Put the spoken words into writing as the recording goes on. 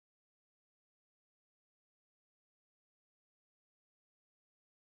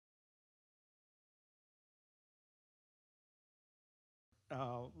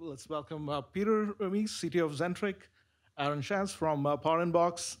Let's welcome Peter, Mees, CTO of Zentrick, Aron from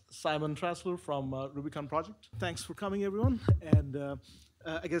Powerinbox, Simon Trasler from Rubicon project. Thanks for coming, everyone. And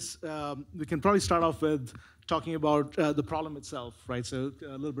I guess we can probably start off with talking about the problem itself, right? So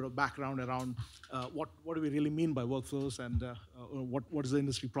a little bit of background around what do we really mean by workflows, and what is the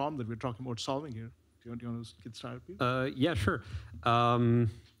industry problem that we're talking about solving here? Do you want to get started, Peter? Yeah, sure.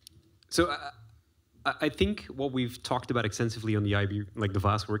 So I think what we've talked about extensively on the IAB, like the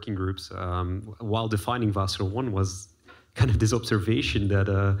VAST working groups, while defining VAST 1 was kind of this observation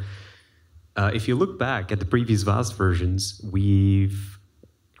that if you look back at the previous VAST versions, we've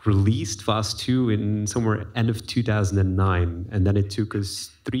released VAST 2 in somewhere end of 2009, and then it took us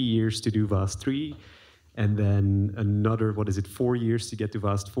 3 years to do VAST 3, and then another, 4 years to get to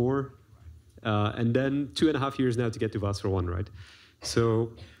VAST 4, and then 2.5 years now to get to VAST 1, right?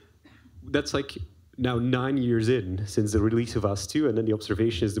 So that's like now 9 years in since the release of VAST 2, and then the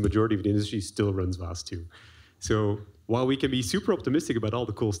observation is the majority of the industry still runs VAST 2. So while we can be super optimistic about all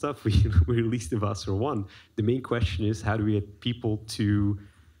the cool stuff we released in VAST 1, the main question is how do we get people to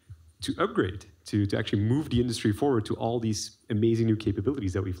upgrade, to actually move the industry forward to all these amazing new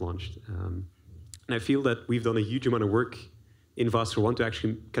capabilities that we've launched. And I feel that we've done a huge amount of work in VAST 1 to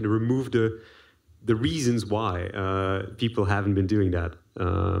actually kind of remove the reasons why people haven't been doing that.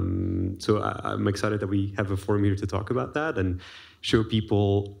 So I'm excited that we have a forum here to talk about that and show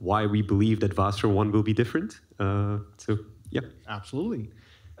people why we believe that VAST 1 will be different. So, yeah. Absolutely.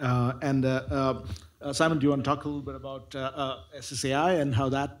 Simon, do you want to talk a little bit about SSAI and how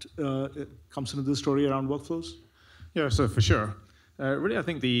that comes into the story around workflows? Yeah, so for sure. Really, I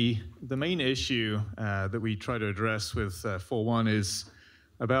think the main issue that we try to address with 4.1 is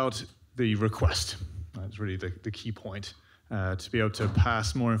about the request. That's really the key point, to be able to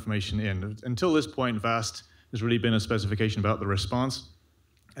pass more information in. Until this point, VAST has really been a specification about the response.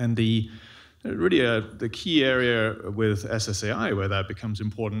 And the key area with SSAI where that becomes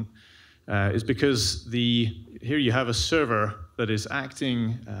important is because here you have a server that is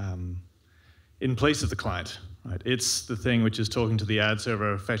acting in place of the client. Right? It's the thing which is talking to the ad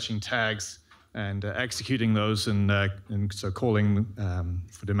server, fetching tags, and executing those, and so calling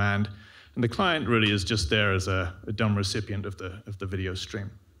for demand. And the client really is just there as a dumb recipient of the video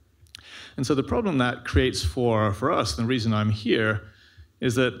stream. And so the problem that creates for us, and the reason I'm here,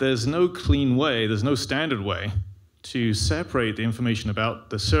 is that there's no clean way, there's no standard way to separate the information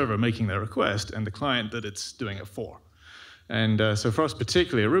about the server making their request and the client that it's doing it for. And so for us,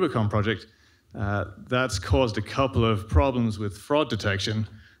 particularly a Rubicon project, that's caused a couple of problems with fraud detection,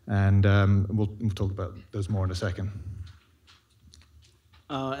 and we'll talk about those more in a second.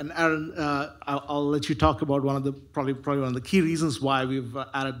 And Aron, I'll let you talk about probably one of the key reasons why we've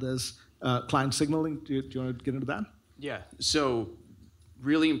added this client signaling. Do you want to get into that? Yeah, so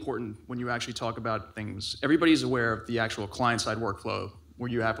really important when you actually talk about things. Everybody's aware of the actual client-side workflow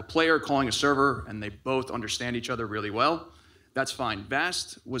where you have a player calling a server and they both understand each other really well. That's fine.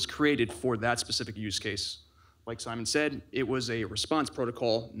 VAST was created for that specific use case. Like Simon said, it was a response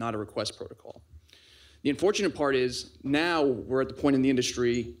protocol, not a request protocol. The unfortunate part is now we're at the point in the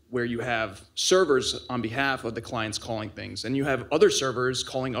industry where you have servers on behalf of the clients calling things, and you have other servers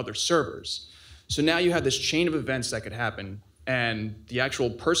calling other servers. So now you have this chain of events that could happen, and the actual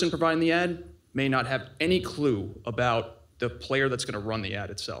person providing the ad may not have any clue about the player that's going to run the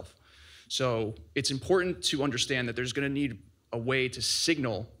ad itself. So it's important to understand that there's going to need a way to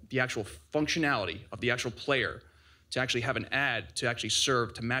signal the actual functionality of the actual player to actually have an ad to actually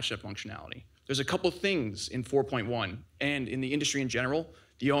serve to match that functionality. There's a couple things in 4.1 and in the industry in general,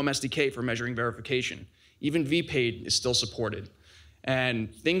 the OM SDK for measuring verification. Even VPaid is still supported.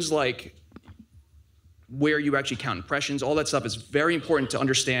 And things like where you actually count impressions, all that stuff is very important to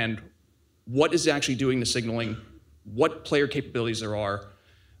understand what is actually doing the signaling, what player capabilities there are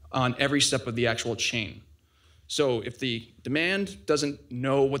on every step of the actual chain. So if the demand doesn't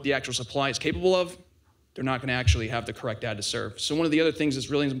know what the actual supply is capable of, they're not going to actually have the correct ad to serve. So one of the other things that's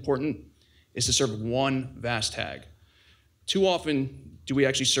really important is to serve one VAST tag. Too often do we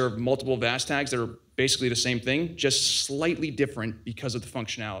actually serve multiple VAST tags that are basically the same thing, just slightly different because of the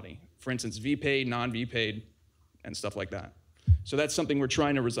functionality. For instance, VPaid, non-VPaid, and stuff like that. So that's something we're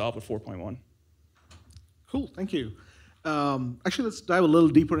trying to resolve with 4.1. Cool, thank you. Actually, let's dive a little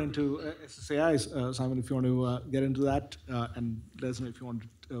deeper into SSAIs. Simon, if you want to get into that, and let us know if you want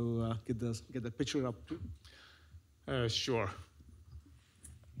to get the picture up too. Sure.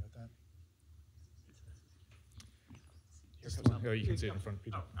 Oh, you can see it in front,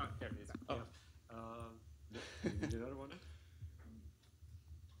 Peter. Oh, there it is. Oh. Another one?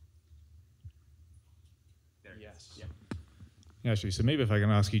 There. Yes. Yeah. Yeah, actually, so maybe if I can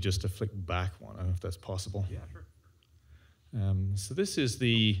ask you just to flick back one, I don't know if that's possible. Yeah, sure. So this is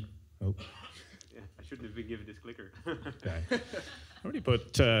the, oh. Yeah, I shouldn't have been given this clicker. Okay. I already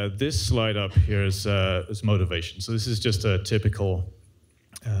put this slide up here as motivation. So this is just a typical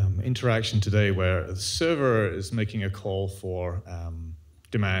interaction today where the server is making a call for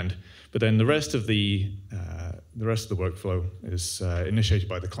demand, but then the rest of the workflow is initiated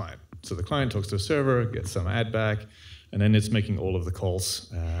by the client. So the client talks to the server, gets some ad back, and then it's making all of the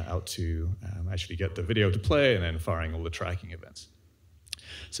calls out to actually get the video to play, and then firing all the tracking events.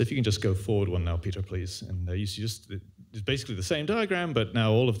 So if you can just go forward one now, Pieter, please. And you see it's basically the same diagram, but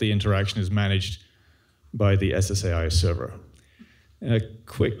now all of the interaction is managed by the SSAI server. And a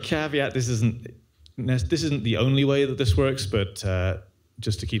quick caveat, this isn't the only way that this works, but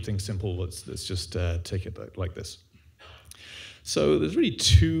just to keep things simple, let's just take it like this. So there's really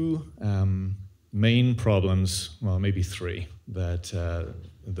two main problems, well, maybe three, that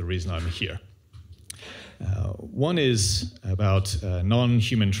the reason I'm here. One is about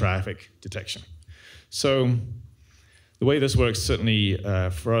non-human traffic detection. So the way this works, certainly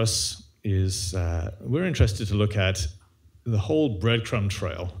for us, is we're interested to look at the whole breadcrumb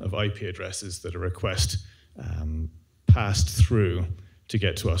trail of IP addresses that a request passed through to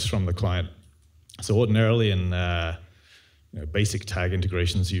get to us from the client. So ordinarily in basic tag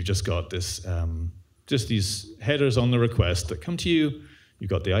integrations, you've just got this, just these headers on the request that come to you. You've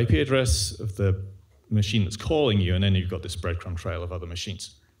got the IP address of the machine that's calling you, and then you've got this breadcrumb trail of other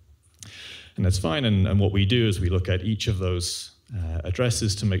machines. And that's fine, and what we do is we look at each of those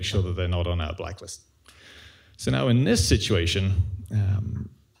addresses to make sure that they're not on our blacklist. So now in this situation,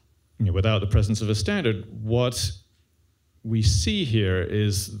 without the presence of a standard, what we see here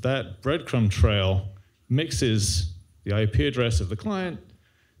is that breadcrumb trail mixes the IP address of the client,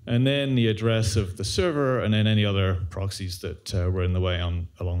 and then the address of the server, and then any other proxies that were in the way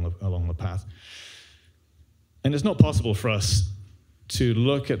along the path. And it's not possible for us to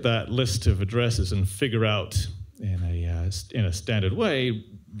look at that list of addresses and figure out in a standard way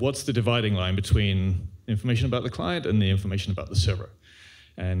what's the dividing line between information about the client and the information about the server.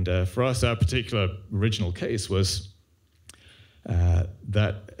 And for us, our particular original case was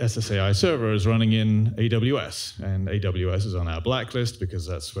that SSAI server is running in AWS, and AWS is on our blacklist because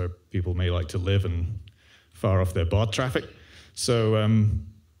that's where people may like to live and fire off their bot traffic. So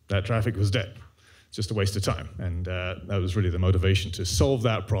that traffic was dead. It's just a waste of time. And that was really the motivation to solve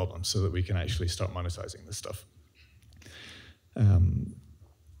that problem so that we can actually start monetizing this stuff.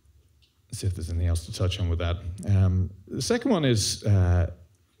 Let's see if there's anything else to touch on with that. The second one is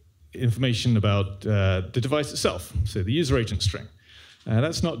information about the device itself, so the user agent string.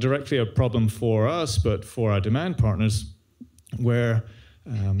 That's not directly a problem for us, but for our demand partners, where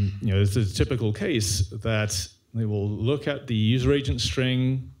it's a typical case that they will look at the user agent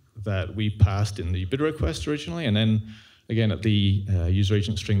string that we passed in the bid request originally, and then again at the user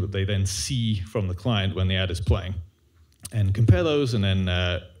agent string that they then see from the client when the ad is playing, and compare those, and then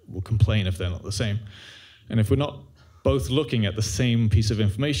we'll complain if they're not the same. And if we're not both looking at the same piece of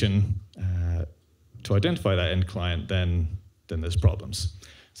information to identify that end client, then there's problems.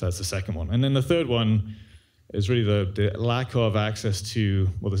 So that's the second one. And then the third one is really the lack of access to,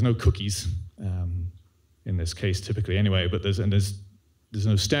 well, there's no cookies in this case typically anyway, but there's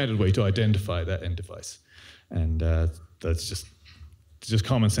no standard way to identify that end device. And that's just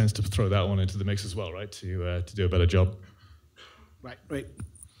common sense to throw that one into the mix as well, right? To do a better job. Right.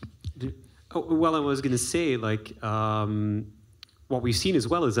 Oh, well, I was going to say, like, what we've seen as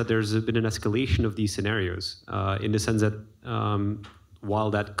well is that there's been an escalation of these scenarios in the sense that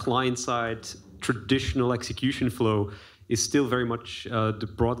while that client-side traditional execution flow is still very much the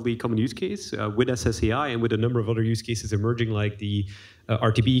broadly common use case with SSAI and with a number of other use cases emerging, like the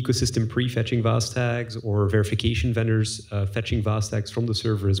RTB ecosystem pre-fetching VAS tags or verification vendors fetching VAS tags from the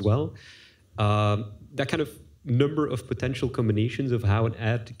server as well. That kind of number of potential combinations of how an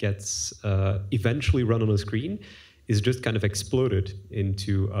ad gets eventually run on a screen is just kind of exploded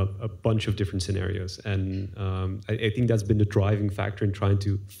into a bunch of different scenarios. And I think that's been the driving factor in trying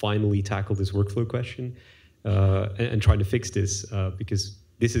to finally tackle this workflow question and trying to fix this because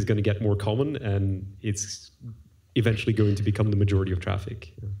this is going to get more common and it's eventually going to become the majority of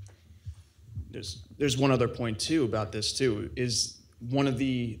traffic. There's one other point too about this too, is one of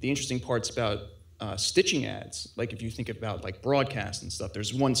the interesting parts about stitching ads. Like if you think about like broadcast and stuff,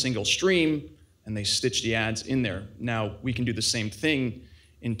 there's one single stream and they stitch the ads in there. Now we can do the same thing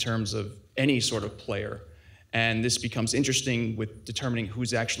in terms of any sort of player. And this becomes interesting with determining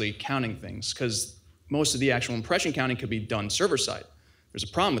who's actually counting things, because most of the actual impression counting could be done server side. There's a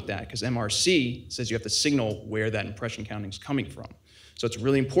problem with that because MRC says you have to signal where that impression counting is coming from. So it's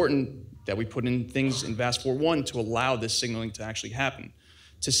really important that we put in things in VAST 4.1 to allow this signaling to actually happen.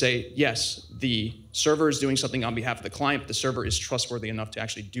 To say, yes, the server is doing something on behalf of the client, but the server is trustworthy enough to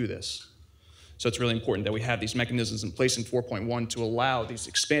actually do this. So it's really important that we have these mechanisms in place in 4.1 to allow these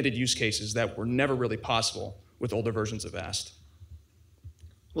expanded use cases that were never really possible with older versions of VAST.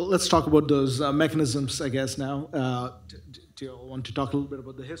 Well, let's talk about those mechanisms, I guess, now. Do you want to talk a little bit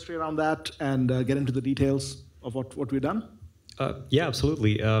about the history around that and get into the details of what we've done? Yeah,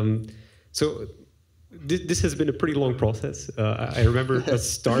 absolutely. So this has been a pretty long process. I remember us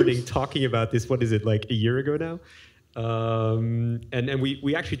starting talking about this, what is it, like a year ago now? And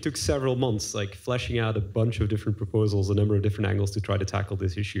we actually took several months, like fleshing out a bunch of different proposals, a number of different angles to try to tackle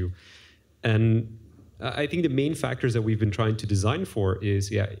this issue. And I think the main factors that we've been trying to design for is,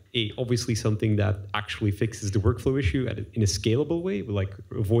 yeah, obviously something that actually fixes the workflow issue in a scalable way, like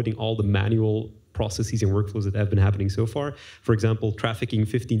avoiding all the manual processes and workflows that have been happening so far. For example, trafficking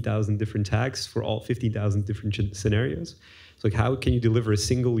 15,000 different tags for all 15,000 different scenarios. So like, how can you deliver a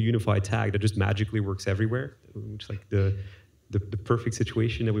single unified tag that just magically works everywhere? Which is like the perfect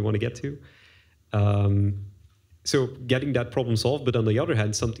situation that we want to get to. So getting that problem solved, but on the other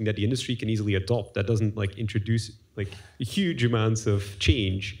hand, something that the industry can easily adopt that doesn't like introduce like huge amounts of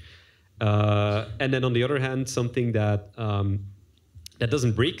change. And then on the other hand, something that that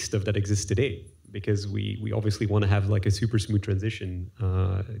doesn't break stuff that exists today, because we obviously want to have like a super smooth transition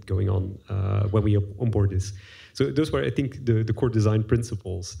going on when we onboard this. So those were, I think, the core design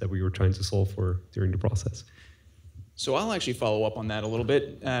principles that we were trying to solve for during the process. So I'll actually follow up on that a little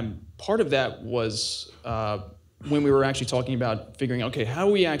bit. Part of that was when we were actually talking about figuring, okay, how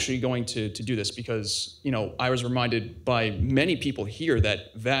are we actually going to do this? Because, you know, I was reminded by many people here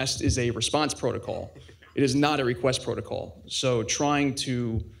that VAST is a response protocol. It is not a request protocol. So trying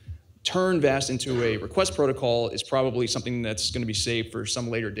to turn VAST into a request protocol is probably something that's going to be saved for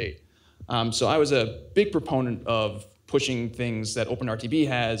some later date. So I was a big proponent of pushing things that OpenRTB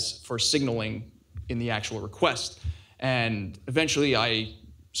has for signaling in the actual request. And eventually I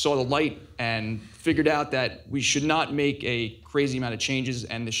saw the light and figured out that we should not make a crazy amount of changes,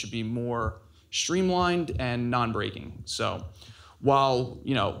 and this should be more streamlined and non-breaking. So while,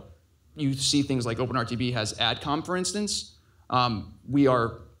 you know, you see things like OpenRTB has AdCom, for instance, we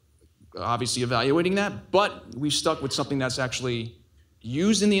are obviously evaluating that, but we've stuck with something that's actually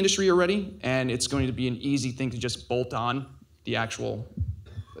used in the industry already, and it's going to be an easy thing to just bolt on the actual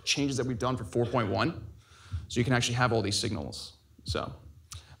changes that we've done for 4.1, so you can actually have all these signals. So,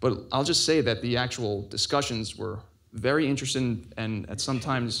 but I'll just say that the actual discussions were very interesting and at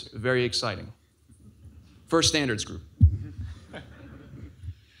sometimes very exciting. First standards group.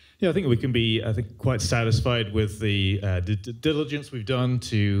 Yeah, I think we can be, quite satisfied with the diligence we've done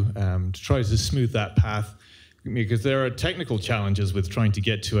to try to smooth that path, because there are technical challenges with trying to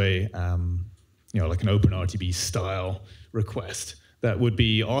get to a, like an OpenRTB style request. That would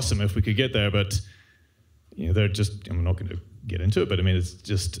be awesome if we could get there, but they're just, I'm not going to get into it, but I mean, it's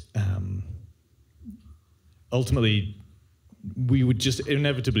just ultimately we would just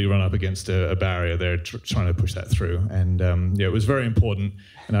inevitably run up against a barrier there trying to push that through. And it was very important.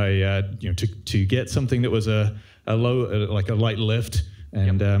 And I, to get something that was a light lift,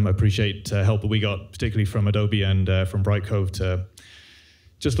 and appreciate help that we got, particularly from Adobe and from Bright Cove, to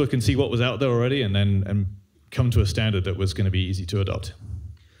just look and see what was out there already, and then come to a standard that was going to be easy to adopt.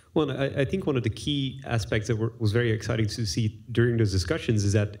 Well, I think one of the key aspects that was very exciting to see during those discussions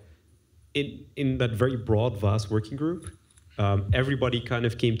is that in that very broad, vast working group, everybody kind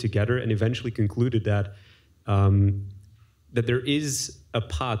of came together and eventually concluded that that there is a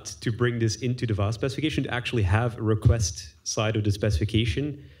path to bring this into the VAST specification, to actually have a request side of the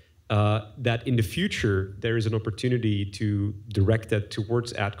specification, that in the future there is an opportunity to direct that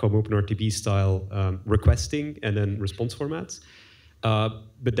towards AdCom OpenRTB style requesting and then response formats.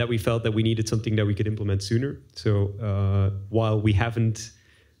 But that we felt that we needed something that we could implement sooner. So while we haven't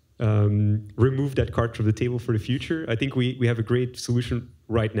remove that card from the table for the future, I think we have a great solution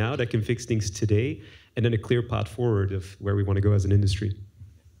right now that can fix things today, and then a clear path forward of where we want to go as an industry.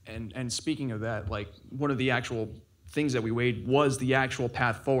 And speaking of that, like one of the actual things that we weighed was the actual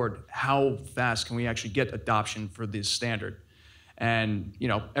path forward. How fast can we actually get adoption for this standard? And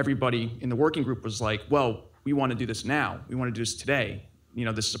everybody in the working group was like, well, we want to do this now. We want to do this today.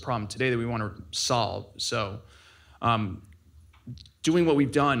 This is a problem today that we want to solve. So doing what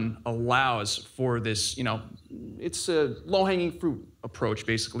we've done allows for this, it's a low-hanging fruit approach,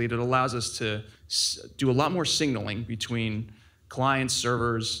 basically, that allows us to do a lot more signaling between clients,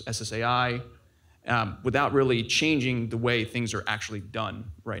 servers, SSAI, without really changing the way things are actually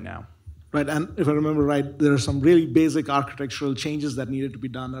done right now. Right, and if I remember right, there are some really basic architectural changes that needed to be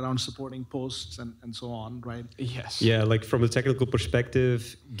done around supporting posts and so on, right? Yes. Yeah, like from a technical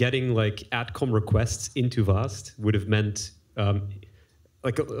perspective, getting like AdCom requests into Vast would have meant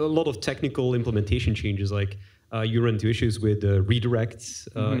like a lot of technical implementation changes. Like you run into issues with redirects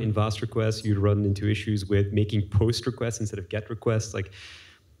in Vast requests. You run into issues with making post requests instead of get requests. Like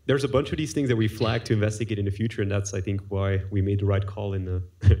there's a bunch of these things that we flagged to investigate in the future, and that's I think why we made the right call in the.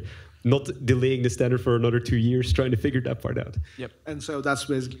 Not delaying the standard for another 2 years, trying to figure that part out. Yep. And so that's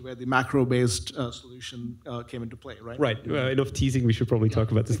basically where the macro-based solution came into play, right? Right. Enough teasing. We should probably talk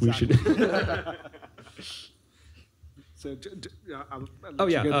about the solution. So I'll Oh,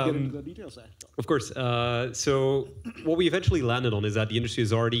 let yeah, you get into the details there. Of course. So what we eventually landed on is that the industry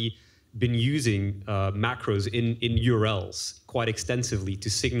has already been using macros in URLs quite extensively to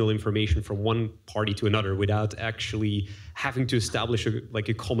signal information from one party to another without actually having to establish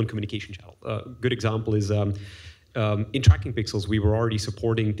a common communication channel. A good example is in tracking pixels, we were already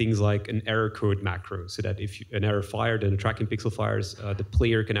supporting things like an error code macro, so that if an error fired and a tracking pixel fires, the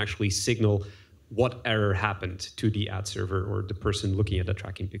player can actually signal what error happened to the ad server or the person looking at the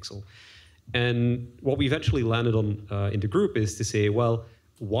tracking pixel. And what we eventually landed on in the group is to say, well,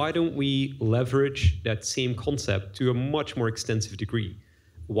 why don't we leverage that same concept to a much more extensive degree?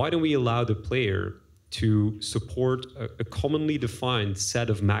 Why don't we allow the player to support a commonly defined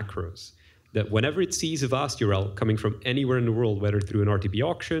set of macros that whenever it sees a Vast URL coming from anywhere in the world, whether through an RTB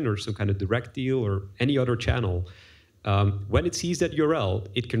auction or some kind of direct deal or any other channel, when it sees that URL,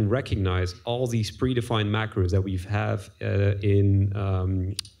 it can recognize all these predefined macros that we have in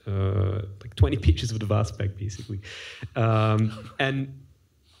like 20 pages of the Vast spec, basically. And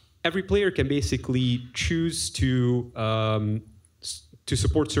every player can basically choose to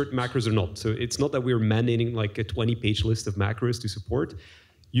support certain macros or not. So it's not that we're mandating like a 20-page list of macros to support.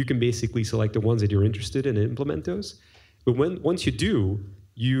 You can basically select the ones that you're interested in and implement those. But once you do,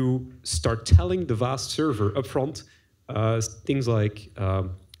 you start telling the Vast server upfront things like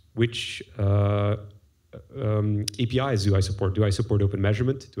which APIs do I support? Do I support open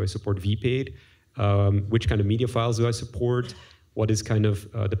measurement? Do I support vPaid? Which kind of media files do I support? What is kind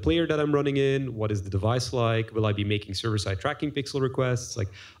of the player that I'm running in? What is the device like? Will I be making server-side tracking pixel requests? Like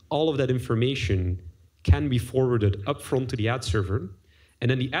all of that information can be forwarded upfront to the ad server.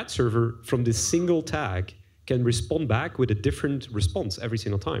 And then the ad server from this single tag can respond back with a different response every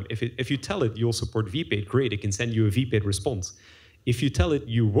single time. If you tell it you'll support vPaid, great, it can send you a vPaid response. If you tell it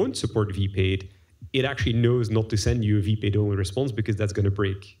you won't support vPaid, it actually knows not to send you a vPaid-only response because that's going to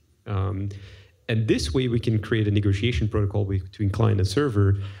break. And this way, we can create a negotiation protocol between client and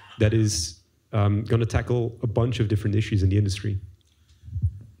server that is going to tackle a bunch of different issues in the industry.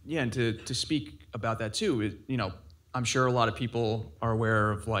 Yeah, and to speak about that too, I'm sure a lot of people are aware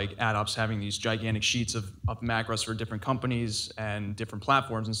of like ad ops having these gigantic sheets of macros for different companies and different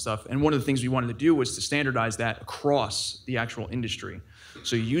platforms and stuff. And one of the things we wanted to do was to standardize that across the actual industry.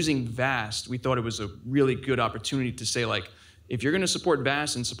 So using Vast, we thought it was a really good opportunity to say like, if you're going to support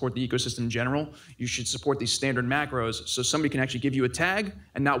Vast and support the ecosystem in general, you should support these standard macros so somebody can actually give you a tag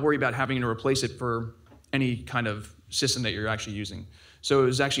and not worry about having to replace it for any kind of system that you're actually using. So it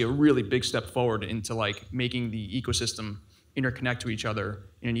was actually a really big step forward into like making the ecosystem interconnect to each other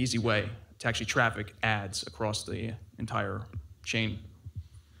in an easy way to actually traffic ads across the entire chain.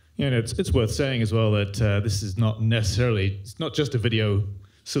 Yeah, and it's worth saying as well that this is not necessarily, it's not just a video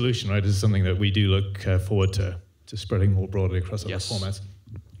solution, right? This is something that we do look forward to spreading more broadly across other formats.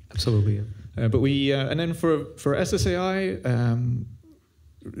 Absolutely. Yeah. But we, and then for SSAI,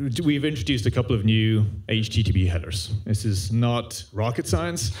 we've introduced a couple of new HTTP headers. This is not rocket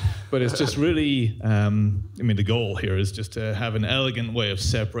science, but it's just really, the goal here is just to have an elegant way of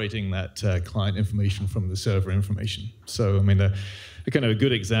separating that client information from the server information. So, a kind of a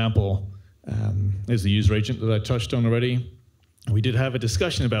good example is the user agent that I touched on already. We did have a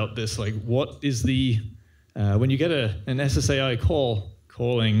discussion about this, like what is the, when you get an SSAI call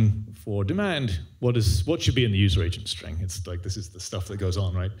calling for demand, what should be in the user agent string? It's like, this is the stuff that goes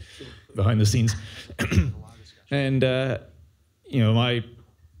on, right, behind the scenes. And, my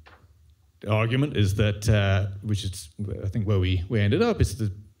argument is that, which is, I think, where we ended up, is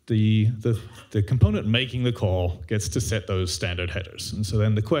the component making the call gets to set those standard headers. And so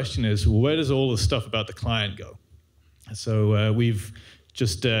then the question is, well, where does all the stuff about the client go? So we've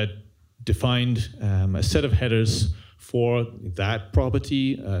just defined a set of headers for that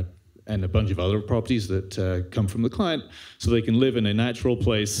property and a bunch of other properties that come from the client, so they can live in a natural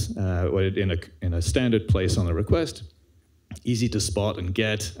place, in a standard place on the request. easy to spot and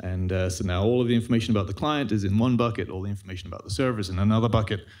get. And so now all of the information about the client is in one bucket, all the information about the server is in another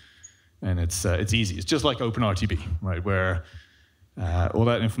bucket, and it's easy. It's just like OpenRTB, right, where all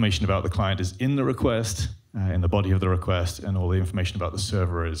that information about the client is in the request, in the body of the request, and all the information about the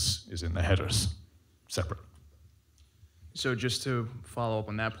server is in the headers, separate. So just to follow up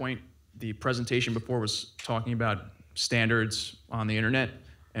on that point, the presentation before was talking about standards on the internet,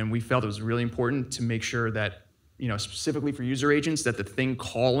 and we felt it was really important to make sure that, specifically for user agents, that the thing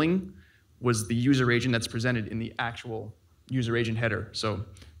calling was the user agent that's presented in the actual user agent header. So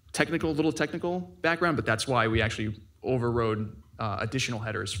little technical background, but that's why we actually overrode additional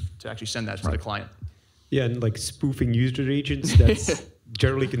headers to actually send that to the client. Yeah, and like spoofing user agents, that's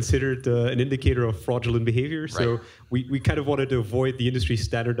generally considered an indicator of fraudulent behavior. So we kind of wanted to avoid the industry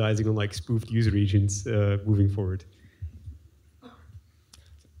standardizing on like spoofed user agents moving forward.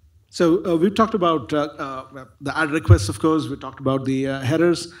 So we've talked about the add requests, of course. We talked about the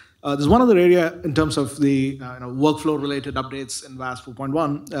headers. There's one other area in terms of the workflow-related updates in VAS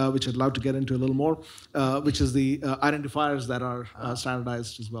 4.1, which I'd love to get into a little more, which is the identifiers that are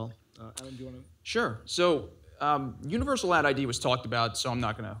standardized as well. Aron, do you want to? Sure. So universal add ID was talked about, so I'm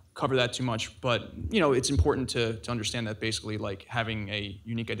not going to cover that too much. But it's important to understand that basically, like having a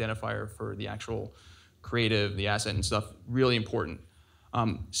unique identifier for the actual creative, the asset, and stuff, really important.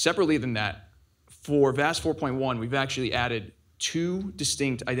 Separately than that, for VAS 4.1, we've actually added 2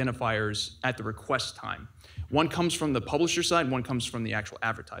 distinct identifiers at the request time. One comes from the publisher side, one comes from the actual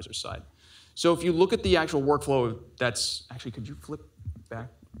advertiser side. So if you look at the actual workflow, that's actually, could you flip back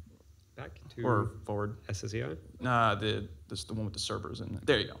To or forward? SSEI? The one with the servers.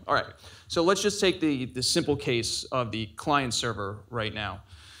 There you go. All right. So let's just take the simple case of the client server right now.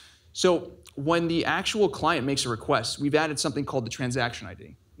 So when the actual client makes a request, we've added something called the transaction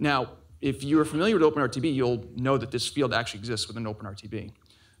ID. Now, if you're familiar with OpenRTB, you'll know that this field actually exists within OpenRTB.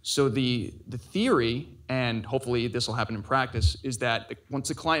 So the theory, and hopefully this will happen in practice, is that once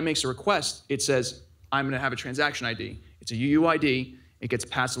the client makes a request, it says, I'm going to have a transaction ID. It's a UUID. It gets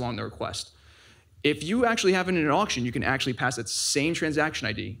passed along the request. If you actually have it in an auction, you can actually pass that same transaction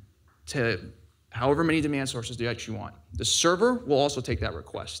ID to however many demand sources you actually want. The server will also take that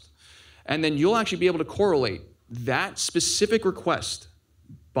request. And then you'll actually be able to correlate that specific request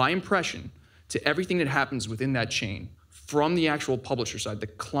by impression to everything that happens within that chain from the actual publisher side, the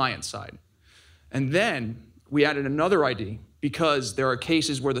client side. And then we added another ID because there are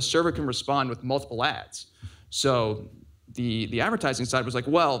cases where the server can respond with multiple ads. So the advertising side was like,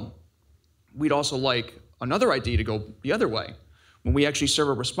 well, we'd also like another ID to go the other way. When we actually serve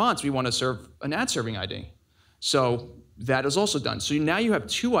a response, we want to serve an ad serving ID. So that is also done. So now you have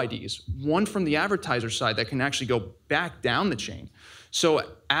 2 IDs, one from the advertiser side that can actually go back down the chain. So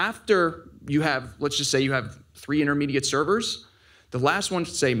after you have, let's just say you have 3 intermediate servers, the last one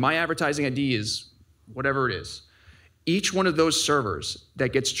should say my advertising ID is whatever it is. Each one of those servers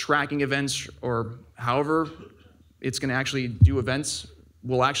that gets tracking events or however it's going to actually do events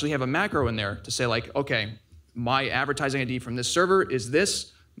will actually have a macro in there to say like, okay, my advertising ID from this server is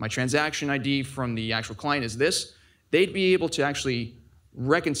this, my transaction ID from the actual client is this. They'd be able to actually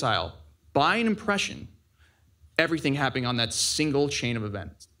reconcile by an impression everything happening on that single chain of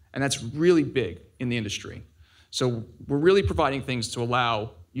events. And that's really big in the industry. So we're really providing things to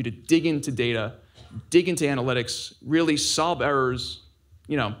allow you to dig into data, dig into analytics, really solve errors,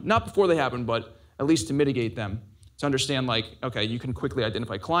 not before they happen, but at least to mitigate them, to understand like, okay, you can quickly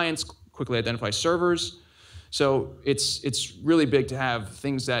identify clients, quickly identify servers. So it's really big to have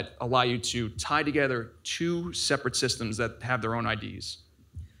things that allow you to tie together 2 separate systems that have their own IDs.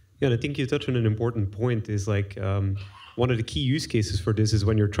 Yeah, and I think you touched on an important point is like one of the key use cases for this is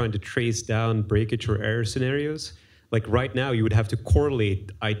when you're trying to trace down breakage or error scenarios. Like right now, you would have to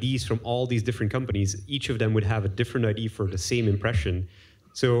correlate IDs from all these different companies. Each of them would have a different ID for the same impression.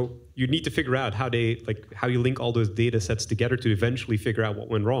 So you need to figure out how you link all those data sets together to eventually figure out what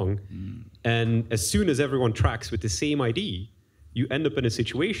went wrong. And as soon as everyone tracks with the same ID, you end up in a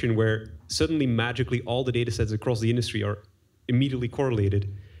situation where suddenly magically all the data sets across the industry are immediately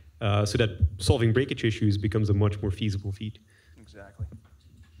correlated, so that solving breakage issues becomes a much more feasible feat. Exactly.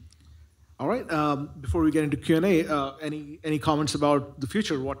 All right. Before we get into Q&A, any comments about the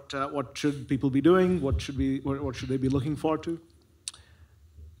future? What should people be doing? What should they be looking forward to?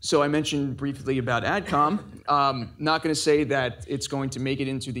 So I mentioned briefly about AdCom. Not going to say that it's going to make it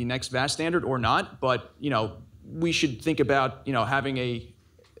into the next VAS standard or not, but we should think about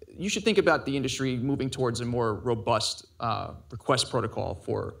you should think about the industry moving towards a more robust request protocol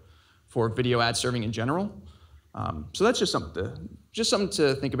for video ad serving in general. So that's just something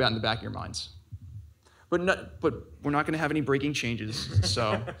to think about in the back of your minds. but we're not going to have any breaking changes.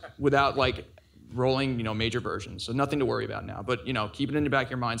 So without like rolling, major versions. So nothing to worry about now. But keep it in the back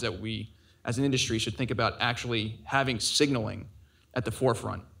of your minds that we, as an industry, should think about actually having signaling at the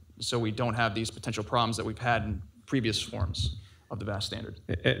forefront, so we don't have these potential problems that we've had in previous forms of the VAST standard.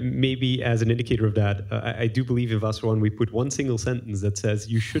 Maybe as an indicator of that, I do believe in VAST 1 we put one single sentence that says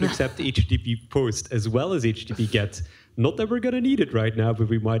you should accept HTTP POST as well as HTTP GET. Not that we're going to need it right now, but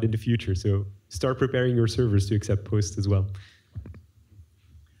we might in the future. So start preparing your servers to accept POST as well.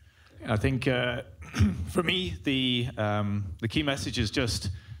 I think for me, the key message is just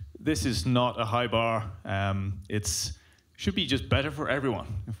this is not a high bar. It should be just better for everyone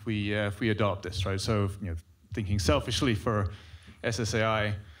if we adopt this, right? So thinking selfishly for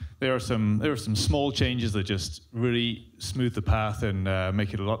SSAI, there are some small changes that just really smooth the path and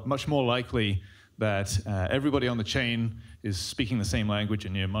make it much more likely that everybody on the chain is speaking the same language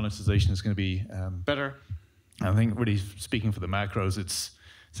and your monetization is going to be better. I think really speaking for the macros, it's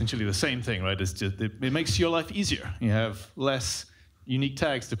essentially the same thing, right? It's just, it makes your life easier. You have less unique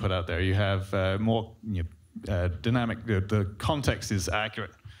tags to put out there. You have more dynamic. The context is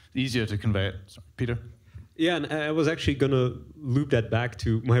accurate, easier to convey it. Sorry, Peter? Yeah, and I was actually going to loop that back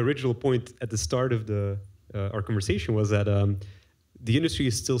to my original point at the start of our conversation was that the industry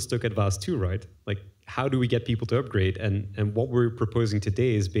is still stuck at VAST 2, right? Like, how do we get people to upgrade? And what we're proposing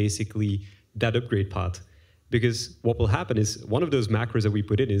today is basically that upgrade path. Because what will happen is one of those macros that we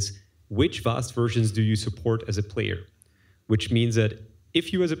put in is which VAST versions do you support as a player? Which means that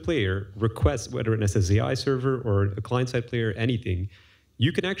if you as a player request whether an SSAI server or a client-side player, anything,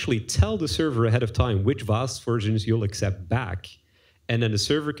 you can actually tell the server ahead of time which VAST versions you'll accept back. And then the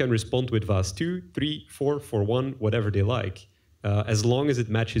server can respond with VAST 2, 3, 4, 4.1, whatever they like, as long as it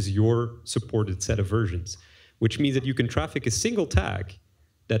matches your supported set of versions. Which means that you can traffic a single tag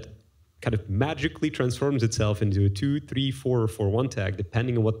that kind of magically transforms itself into a 2, 3, 4, or 4.1 tag,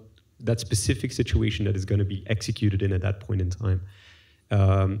 depending on what that specific situation that is going to be executed in at that point in time.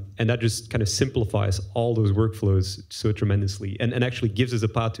 And that just kind of simplifies all those workflows so tremendously and actually gives us a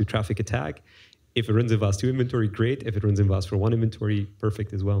path to traffic a tag. If it runs in VAST 2 inventory, great. If it runs in VAST 1 inventory,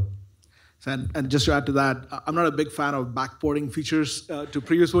 perfect as well. And just to add to that, I'm not a big fan of backporting features to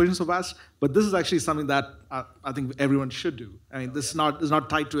previous versions of VAST, but this is actually something that I think everyone should do. I mean, this is not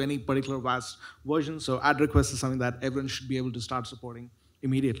tied to any particular VAST version, so add request is something that everyone should be able to start supporting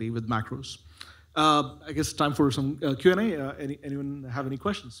immediately with macros. I guess time for some Q&A. Anyone have any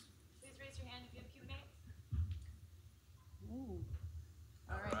questions? Please raise your hand if you have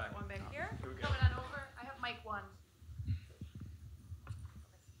Q&A. All right, one back here. Coming on over. I have mic 1.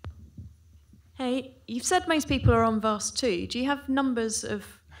 Hey, you've said most people are on VAST 2. Do you have numbers of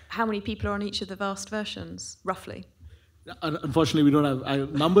how many people are on each of the VAST versions, roughly? Unfortunately, we don't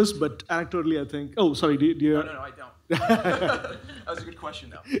have numbers, but anecdotally, I think. Oh, sorry. Do you? No, I don't. That was a good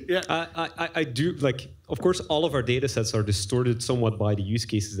question, though. Yeah. I do, like, of course, all of our data sets are distorted somewhat by the use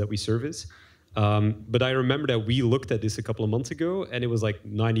cases that we service. But I remember that we looked at this a couple of months ago, and it was like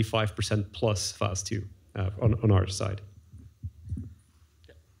 95% plus VAST 2 on our side.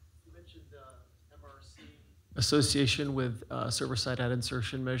 Association with server-side ad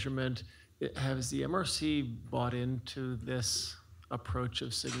insertion measurement. Has the MRC bought into this approach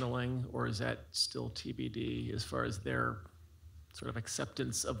of signaling, or is that still TBD as far as their sort of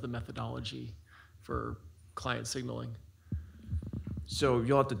acceptance of the methodology for client signaling? So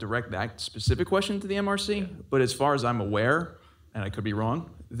you'll have to direct that specific question to the MRC, but as far as I'm aware, and I could be wrong,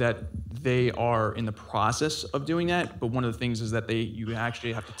 that they are in the process of doing that, but one of the things is that you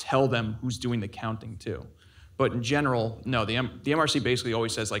actually have to tell them who's doing the counting too. But in general, no, the MRC basically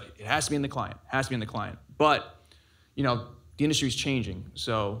always says, like, it has to be in the client, has to be in the client. But, the industry is changing,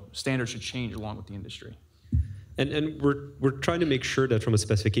 so standards should change along with the industry. And we're trying to make sure that from a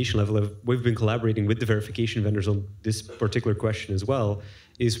specification level, we've been collaborating with the verification vendors on this particular question as well,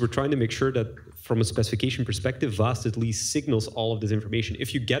 is we're trying to make sure that from a specification perspective, VAST at least signals all of this information.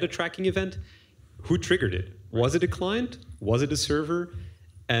 If you get a tracking event, who triggered it? Was it a client? Was it a server?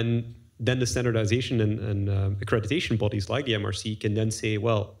 And then the standardization and accreditation bodies like the MRC can then say,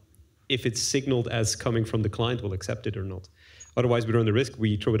 well, if it's signaled as coming from the client, we'll accept it or not. Otherwise, we run the risk,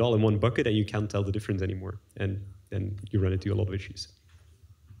 we throw it all in one bucket and you can't tell the difference anymore. And then you run into a lot of issues.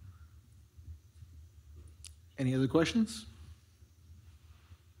 Any other questions?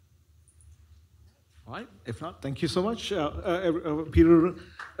 All right. If not, thank you so much, Peter,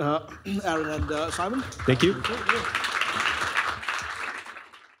 Aron, and Simon. Thank you. Yeah.